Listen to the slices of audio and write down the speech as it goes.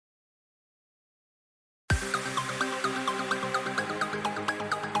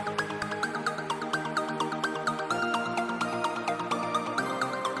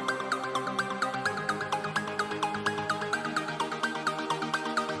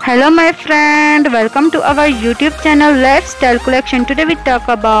Hello my friend, welcome to our YouTube channel Lifestyle Collection. Today we talk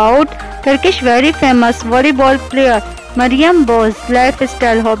about Turkish very famous volleyball player Meryem Boz,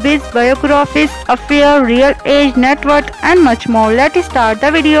 lifestyle, hobbies, biographies, affair, real age, net worth and much more. Let's start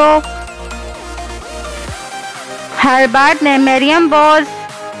the video. Her birth name Meryem Boz,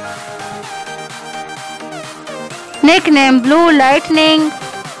 nickname Blue Lightning,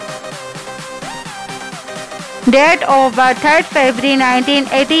 date of birth 3rd February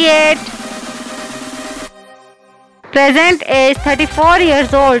 1988, present age 34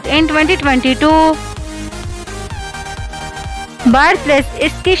 years old in 2022, birthplace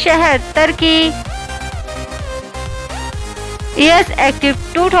Eskişehir, Turkey, years active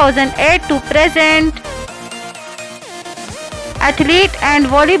 2008 to present, athlete and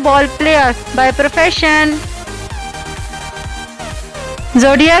volleyball player by profession,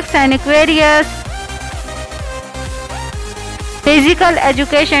 zodiac sign Aquarius, physical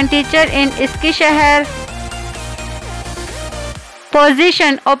education teacher in Eskişehir,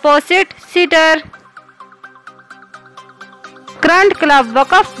 position opposite seater, current club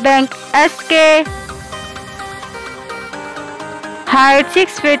Vakıfbank SK, height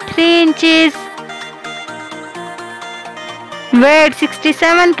 6 feet 3 inches, weight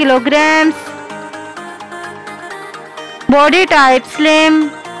 67 kilograms, body type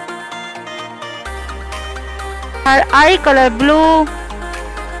slim, her eye color blue,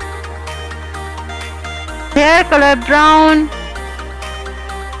 hair color brown,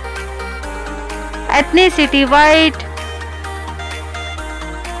 ethnicity white,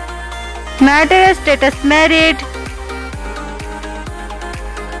 marital status married,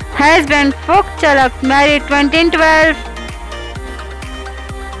 husband Fuk Çalak, married 2012,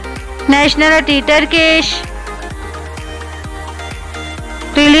 nationality Turkish,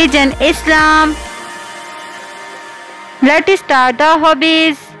 religion Islam. Let's start the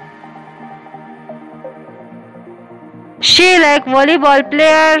hobbies. She like volleyball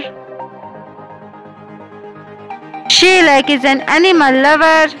player. She like is an animal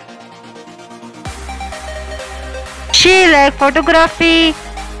lover. She like photography.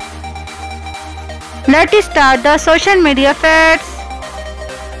 Let's start the social media facts.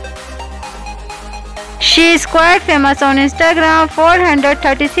 She is quite famous on Instagram,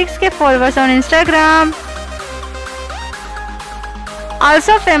 436k followers on Instagram.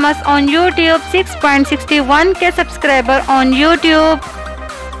 Also famous on YouTube, 6.61k subscriber on YouTube.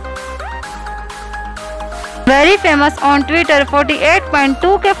 Very famous on Twitter,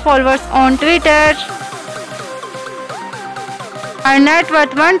 48.2k followers on Twitter. Her net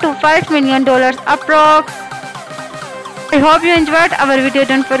worth $1 to $5 million approx. I hope you enjoyed our video.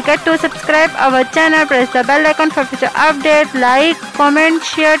 Don't forget to subscribe our channel, press the bell icon for future updates, like, comment,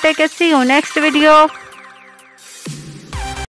 share, take care. See you next video.